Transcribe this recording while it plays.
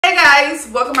Hey guys,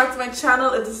 welcome back to my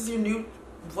channel. If this is your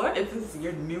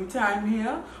new time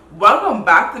here, welcome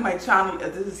back to my channel.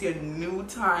 If this is your new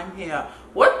time here,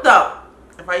 what the,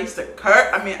 if I used to curse,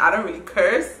 I mean, I don't really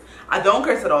curse. I don't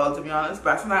curse at all, to be honest,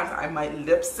 but sometimes I might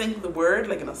lip sync the word,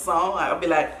 like in a song. I'll be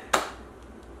like,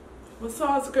 what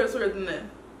song is the curse word in it?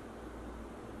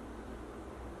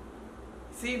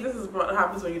 See, this is what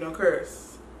happens when you don't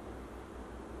curse.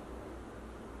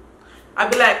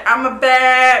 I'd be like, I'm a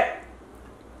bad,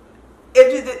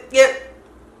 if you did, yeah.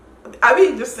 I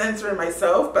be just censoring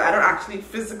myself, but I don't actually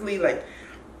physically like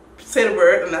say the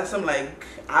word unless I'm like,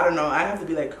 I don't know, I have to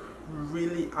be like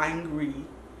really angry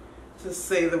to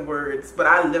say the words, but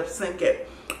I lip sync it.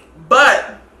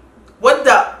 But what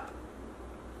the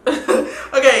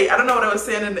okay, I don't know what I was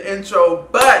saying in the intro,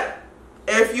 but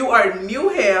if you are new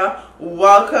here,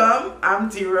 welcome. I'm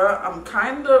Dira. I'm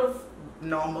kind of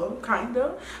normal, kind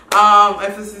of.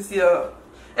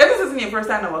 If this isn't your first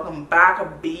time, then welcome back.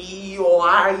 And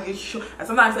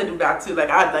sometimes I do that too. Like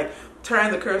I'd like turn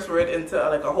the curse word into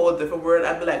like a whole different word.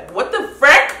 I'd be like, what the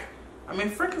frick? I mean,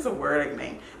 frick is a word, I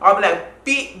think. I'll be like,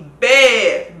 B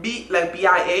like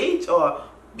B-I-H or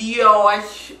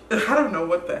B-O-H. I don't know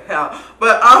what the hell.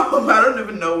 But I don't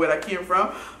even know where that came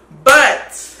from.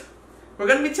 But we're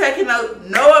going to be checking out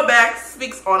Noah Beck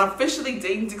speaks on officially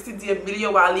dating Dixie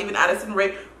D'Amelio while leaving Addison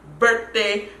Rae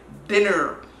birthday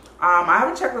dinner. I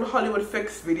haven't checked out Hollywood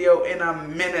Fix video in a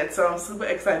minute, so I'm super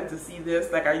excited to see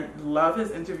this. Like, I love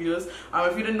his interviews.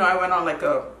 If you didn't know, I went on like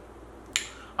a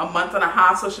month and a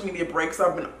half social media break, so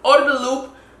I've been out of the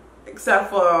loop, except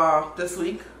for this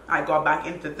week. I got back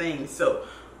into things, so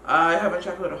I haven't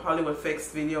checked out a Hollywood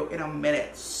Fix video in a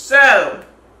minute. So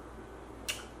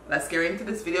let's get into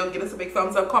this video. Give us a big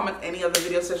thumbs up, comment any other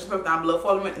video suggestions down below.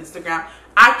 Follow me on Instagram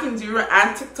at kendearia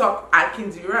and TikTok at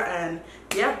kendearia, and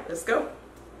yeah, let's go.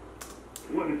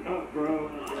 What is up, bro?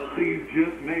 So you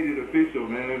just made it official,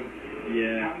 man.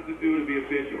 Yeah. How does it feel to be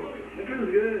official? It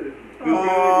feels good. Feels good,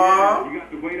 yeah. You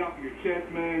got the weight off of your chest,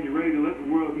 man. You're ready to let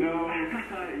the world know.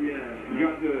 Yeah. You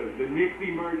got the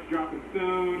Dixie merch dropping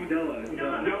soon. Doa.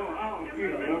 Oh,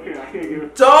 excuse me. Okay, I can't get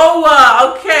it.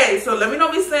 Doa. Okay, so let me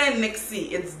not be saying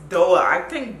Nixie. It's Doa. I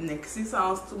think Nixie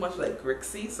sounds too much like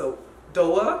Grixie, so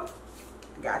Doa.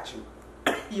 Got you.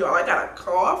 Y'all, I got a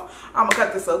cough. I'm gonna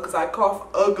cut this out because I cough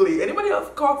ugly. Anybody else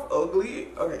cough ugly?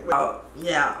 Okay, well,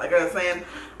 yeah, like I was saying,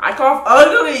 I cough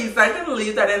ugly, so I didn't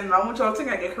leave that in. I want y'all to think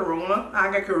I get corona.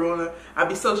 I get corona. I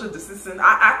be social distancing.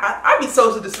 I be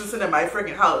social distancing in my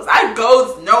freaking house. I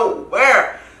goes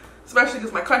nowhere, especially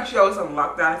because my country always on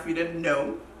lockdown. If you didn't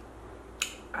know,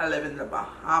 I live in the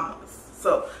Bahamas.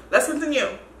 So let's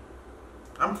continue.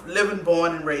 I'm living,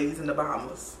 born, and raised in the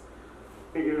Bahamas.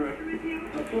 Hey, you're right. Did you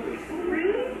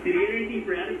get anything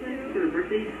for Addison for her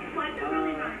birthday? Now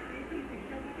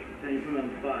you put me on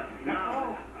the spot.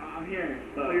 No. I'm here.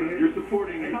 So You're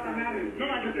supporting it. No, as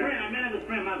a friend. I meant as a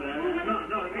friend, my bad. No, it's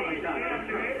not like that.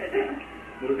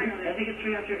 what is it? I think it's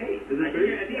 3 after 8. Is it I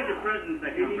think it's your presents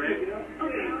that comes, right?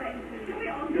 Okay.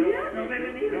 No,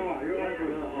 baby. No, you're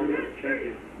welcome. I'll check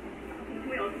it.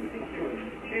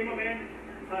 Hey, my man.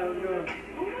 Hi, how's it going?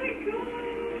 Oh my god.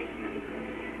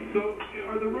 So,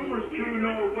 are the rumors true,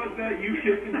 Noah? Was that you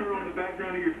kissing her on the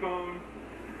background of your phone?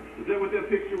 Is that what that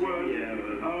picture was? Yeah, it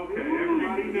was. Okay,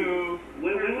 everybody knew.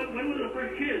 When was the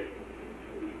first kiss?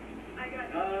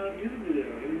 Music video.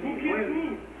 Who kissed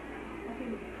who?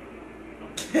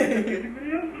 Music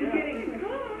video?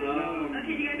 Okay,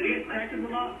 do you guys get practice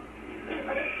a lot?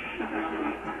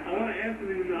 I want to answer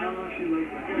these, but I don't know if she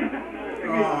looks like it.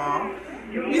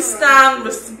 Aww. We stand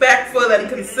respectful and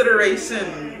consideration.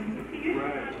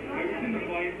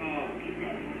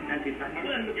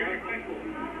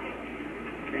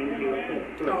 Thank you.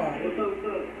 What's up?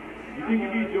 You think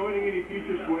you'll be joining any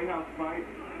future Sway House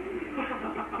fights?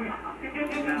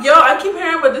 Yo, I keep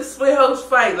hearing about this Sway House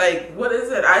fight. Like, what is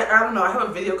it? I don't know. I have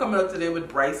a video coming up today with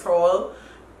Bryce Hall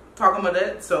talking about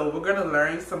it. So we're gonna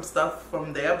learn some stuff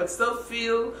from there. But still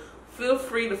feel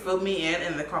free to fill me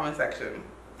in the comment section.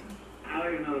 I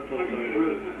don't even know the full story.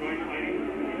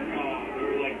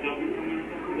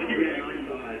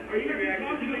 Are you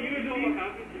reacting to the usual what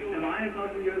happened? Am I in talk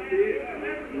to UFC?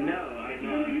 No, I'm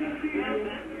not.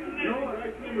 No,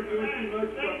 actually, we're doing too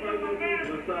much stuff right now.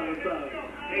 What's up?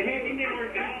 Hey, it didn't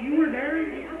work out. You were there?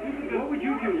 What would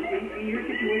you do in your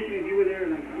situation if you were there?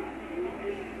 Like,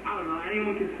 I don't know.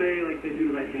 Anyone can say like they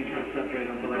do the right thing, try to separate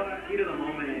them, but like heat of the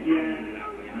moment, and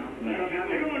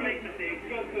Everyone makes mistakes.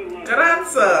 Good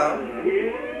answer.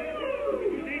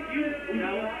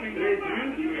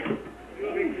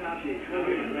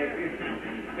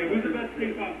 Hey, who's the best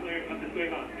ping pong player at the Sway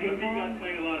House? Ping pong?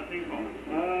 Playing a lot of ping pong.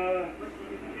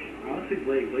 I would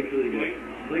honestly, Blake's really good.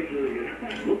 Blake's really good.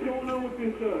 What's going on with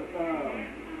this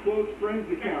close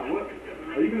friends account? What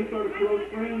are you gonna start a close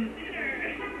friends?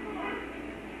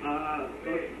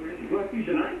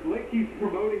 Blake keeps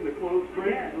promoting the close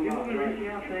friends. Yeah, people have been reaching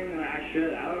out saying that I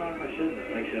should. I don't know if I should.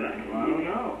 Like, should I? Well, I don't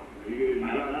know. You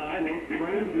got close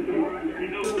friends? Is it one of the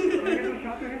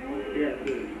Yes, it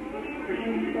is.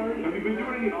 Have you been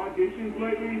doing any auditions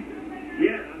lately?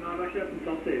 Yeah, no, I've actually had some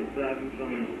self-tapes that I've been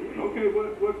filming. Okay,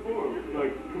 what for?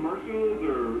 Like commercials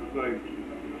or like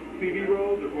TV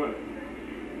roles or what?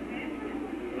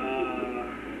 I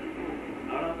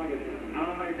don't know if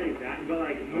I can say that, but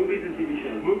like movies and TV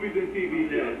shows. Movies and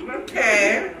TV shows. Yeah.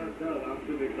 Okay. I'm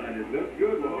super excited. That's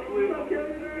good. Well, hopefully that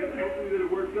it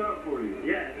works out for you.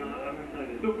 Yeah, no, I'm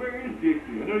excited. So where is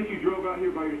Dixie? I noticed you drove out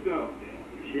here by yourself.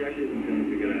 She actually isn't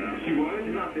feeling too good now. She was?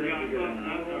 She's not feeling too good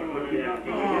now. She's not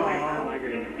feeling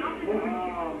good.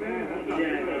 Oh, man, that's not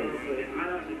good.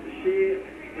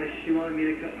 She wanted me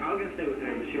to come. I was gonna stay with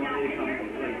her, but she wanted me to come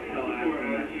like tell Addison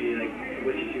that she like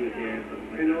wishes she was here and stuff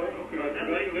like that. You know,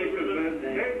 congratulations, man.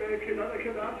 Hey man, another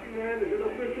Kendearia, man. Is it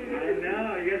official yet? I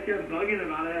know, you guys kept bugging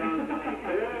about it. I was like,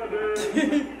 yeah,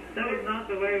 man. that was not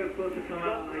the way it was supposed to come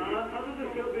out. Like, how does it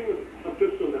feel being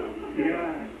official now?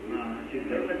 Yeah. No, she's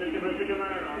good. It was not supposed to come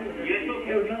out on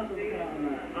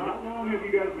that. How long have you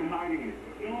guys been hiding it?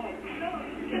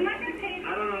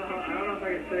 I don't know if I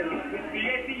can say that. You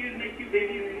guys see you make cute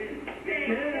babies?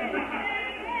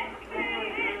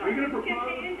 Are you gonna propose?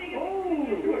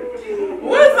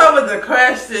 What's up with the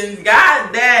questions?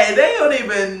 God dang, they don't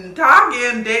even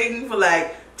talking, dating for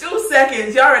like 2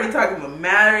 seconds. You already talking about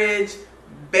marriage,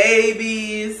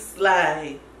 babies,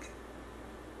 like,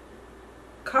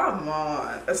 come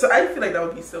on. So I feel like that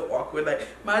would be so awkward. Like,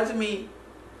 imagine me.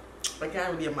 I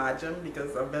can't really imagine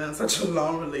because I've been in such a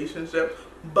long relationship.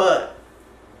 But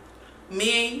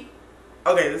me,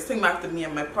 okay, let's think back to me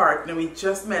and my partner. We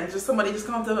just met. Just somebody just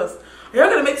come to us. You're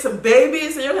gonna make some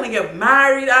babies and you're gonna get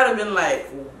married. I'd have been like,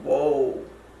 whoa,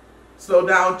 slow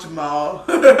down, Jamal.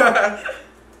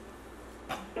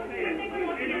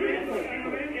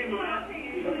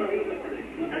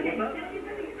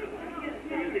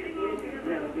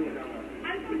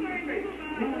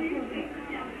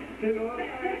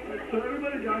 So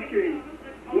everybody's asking,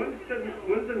 when's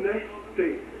the next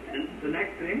thing? The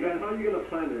next thing? And how are you gonna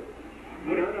plan it?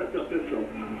 Now that's official.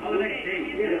 Oh, the next date?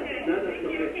 Yeah, now that's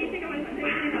official. I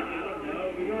don't know.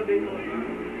 We go on dates all the time.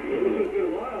 It's been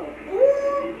a while.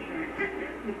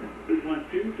 1,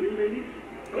 2, 3 babies?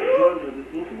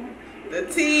 This one? The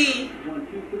T. 1,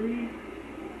 2, 3.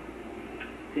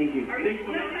 Thank you. Thank you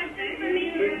so much.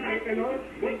 And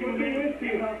what thing wish do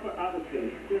you have for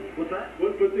Addison? What's that?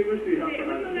 What thing wish do you have for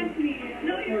Addison?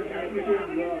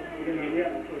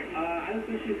 I just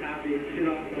think she's happy. She's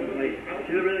awesome. Like,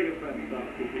 she's a really good friend. So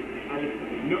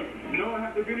No,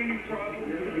 have there been any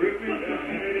problems with Griffin?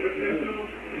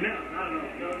 No, not at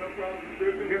all. No problems with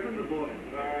Griffin? Griffin's a boy.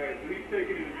 Alright, so he's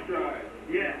taking it in stride.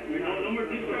 Yeah. No more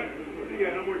diss tracks.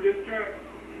 Yeah, no more diss tracks.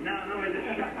 No more diss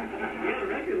tracks. We got a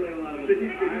record label out of it. Did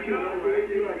you congratulate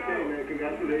you? Like, hey man,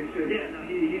 congratulations. Yeah, no,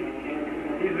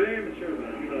 he's very mature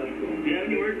about it. So that's cool. Do you have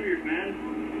any words for your fans?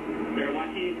 They're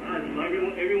watching.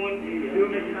 Everyone. Who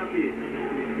makes you happy?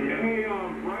 Hey,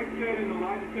 Bryce said in the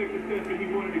lie detector test that he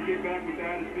wanted to get back with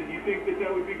Addison. Do you think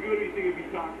that would be good or do you think it'd be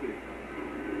toxic?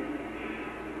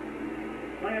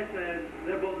 Like I said,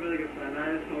 they're both really good friends.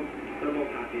 I just hope they're both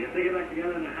happy. If they get back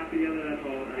together and they're happy together, that's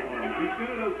all. You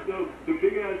said the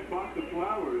big ass box of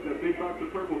flowers, that big box of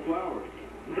purple flowers.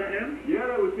 Was that him? Yeah,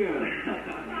 that was him.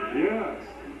 Yeah.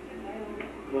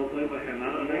 Well played by him. I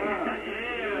don't know.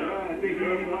 Yeah, I think he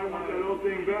might want that old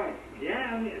thing back.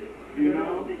 Yeah, I mean, you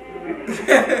know? I'm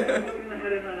gonna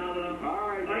head in right now, though.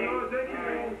 Alright, man. Thank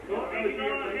you,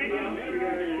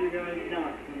 man. You guys.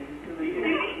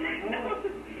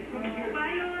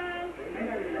 Bye, love.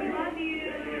 Love you.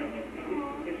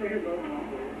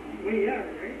 Wait, yeah,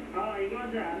 right? Oh, you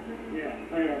going to Addison?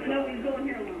 Yeah. Oh, yeah. No, he's going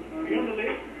here alone. You want to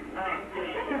leave?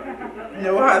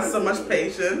 Noah has so much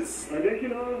patience. I think you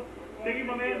know. Thank you,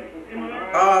 my man.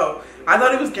 Oh, I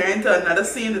thought he was going to another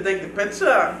scene to take the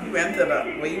picture. He went to the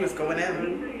where he was going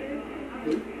in.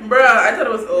 Bruh, I thought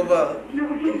it was over. No,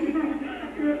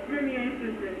 we're me and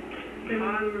sister. We're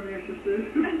your sisters.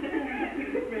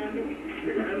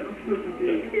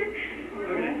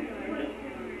 Okay.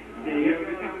 Yeah, you have a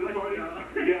good time at the party?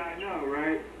 Yeah, I know,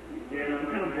 right? Yeah, I'm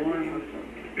kind of boring.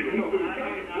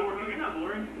 You're not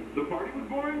boring. The party was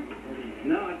boring?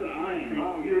 No, I thought I am.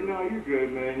 Oh, you're good,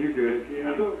 man. You're good.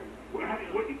 Yeah. So,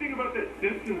 what do you think about that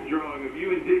Simpsons drawing of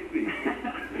you and Dixie?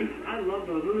 I love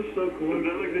those. Those are so cool. Is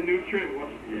that like the new trend?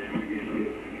 Yeah.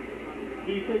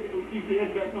 He's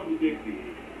heading back home to Dixie.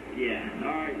 Yeah.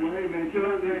 Alright, well hey man, tell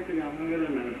her that I'm gonna go to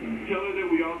medicine. Tell her that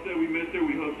we all said we missed her.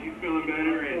 We hope she's feeling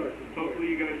better, and hopefully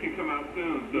you guys can come out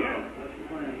soon. So Yeah, that's the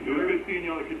plan. it was good seeing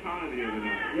y'all at Katana the other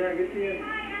night. Yeah, good seeing you.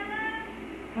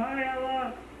 Hi,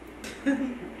 Ella.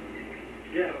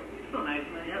 Yeah. So nice,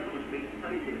 man. You have so much space.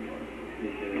 How do you feel?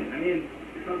 Appreciate it. I mean,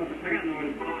 I got nowhere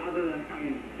to go other than,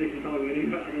 Dixie's probably waiting,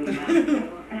 but other than that.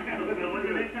 When's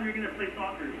the next time you're gonna play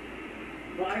soccer?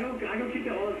 Well, I go kick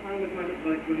it all the time with my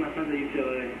friends at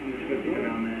UCLA. I'm just going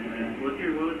around there. Yeah. What was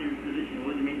your position?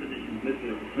 What was your main position?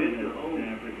 Midfield. Oh.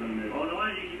 Yeah, I play center mid. Oh no,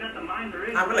 you got the mind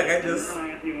already. I feel like I just.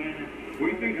 I got the win.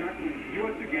 What do you think? You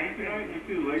watched the game tonight? You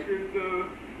see the Lakers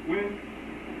win?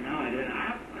 No, I didn't.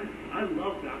 I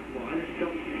love basketball. I just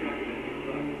don't keep track of it.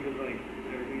 So because like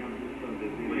everything else is so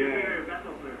busy. What's your favorite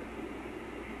basketball player?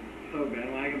 So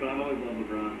bandwagon, but I've always loved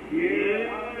LeBron.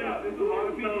 Yeah. There's a lot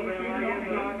of people who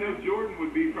think Jordan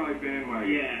would be probably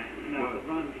bandwagon. Yeah. No,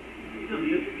 LeBron. He's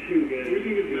just too good. Who do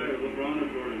you think is better, LeBron or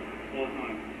Jordan? All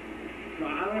time. So I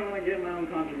don't want to get my own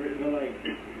controversy, but like,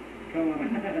 come on.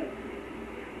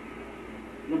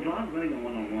 LeBron's winning a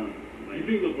one-on-one. You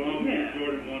think LeBron would beat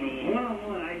Jordan one-on-one?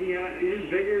 One-on-one. He's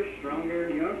just bigger, stronger.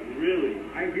 Yep. Really?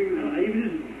 I agree with that. I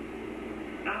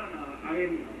don't know. I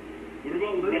mean, what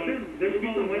about LeBron? There's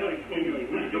some way to like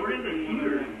stimulate. Jordan's a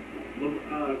shooter.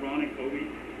 LeBron and Kobe?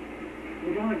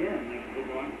 LeBron again. Like,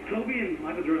 LeBron? Kobe and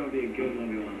Michael Jordan would be a good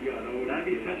 1v1. Yeah, that'd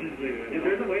be such a thing. If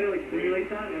there's a way to like stimulate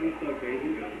that, that'd be so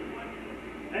crazy.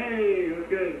 Hey, what's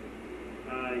good?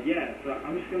 Yeah, so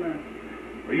I'm just gonna.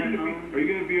 Are you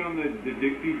gonna be on the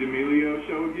Dixie D'Amelio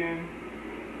show again?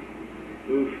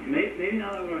 Oof, maybe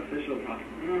now that we're official,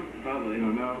 probably. I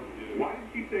don't know. Why did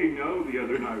she say no the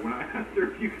other night when I asked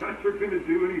her if you guys were gonna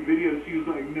do any videos? She was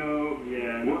like, no.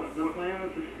 Yeah, the plan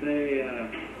was to stay.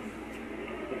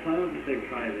 The plan was to stay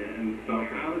private, and so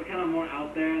I was kind of more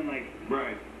out there and like.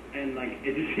 Right. And like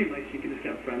it just seemed like she could just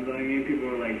kept friends on me, and people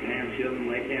were like, damn, she doesn't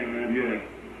like him, and yeah. Like,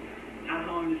 at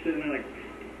home I'm just sitting there like.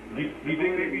 Do you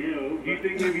think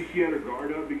maybe she had her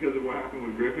guard up because of what happened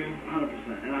with Griffin?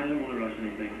 100%, and I didn't want to rush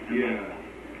anything. And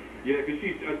yeah, because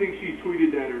I think she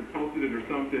tweeted that or posted it or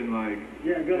something like.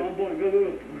 Yeah, go on board,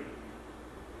 go.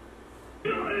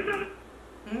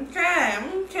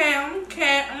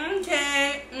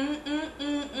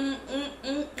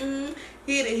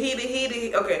 Hit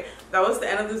it. Okay, that was the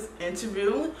end of this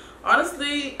interview.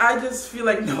 Honestly, I just feel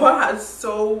like Noah has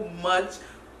so much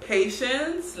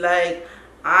patience. Like,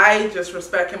 I just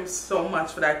respect him so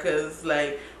much for that, because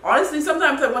like honestly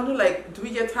sometimes I wonder like, do we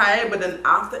get tired? But then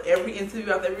after every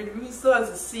interview, he still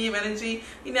has the same energy.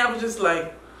 He never just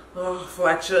like, oh,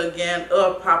 Fletcher again,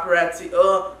 oh, paparazzi,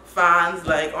 oh, fans.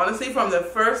 Like honestly, from the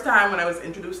first time when I was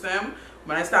introduced to him,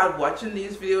 when I started watching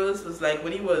these videos, was like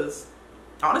when he was,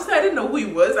 honestly I didn't know who he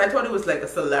was. I thought he was like a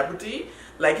celebrity.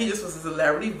 Like he just was a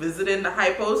celebrity visiting the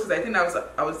high post, because I think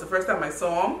that was the first time I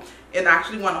saw him in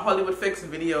actually one of Hollywood Fix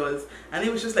videos, and he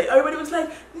was just like, everybody was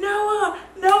like, Noah,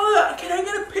 can I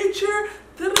get a picture?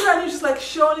 And he was just like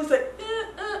showing, he's like,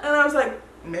 and I was like,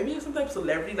 maybe he's some type of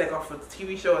celebrity, like off a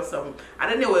TV show or something. I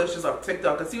didn't know it was just off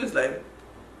TikTok, because he was like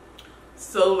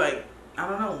so like, I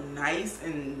don't know, nice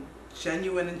and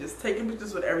genuine and just taking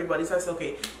pictures with everybody. So I said,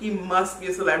 okay, he must be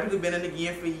a celebrity who's been in the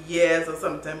game for years or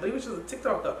something. But he was just a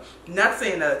TikToker. Not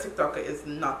saying that a TikToker is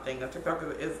nothing. A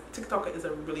TikToker is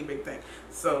a really big thing.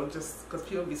 So just because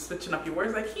people be switching up your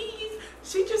words, like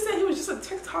she just said he was just a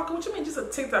TikToker. What you mean just a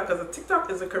TikToker? Because a TikTok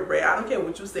is a career. I don't care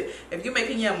what you say. If you're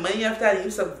making your money after that, and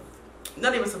you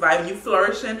not even surviving, you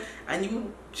flourishing, and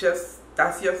you just,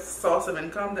 that's your source of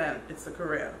income, then it's a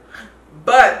career.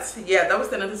 But yeah, that was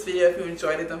the end of this video. If you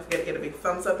enjoyed it, don't forget to get a big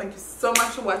thumbs up. Thank you so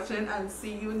much for watching, and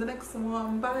see you in the next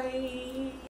one. Bye.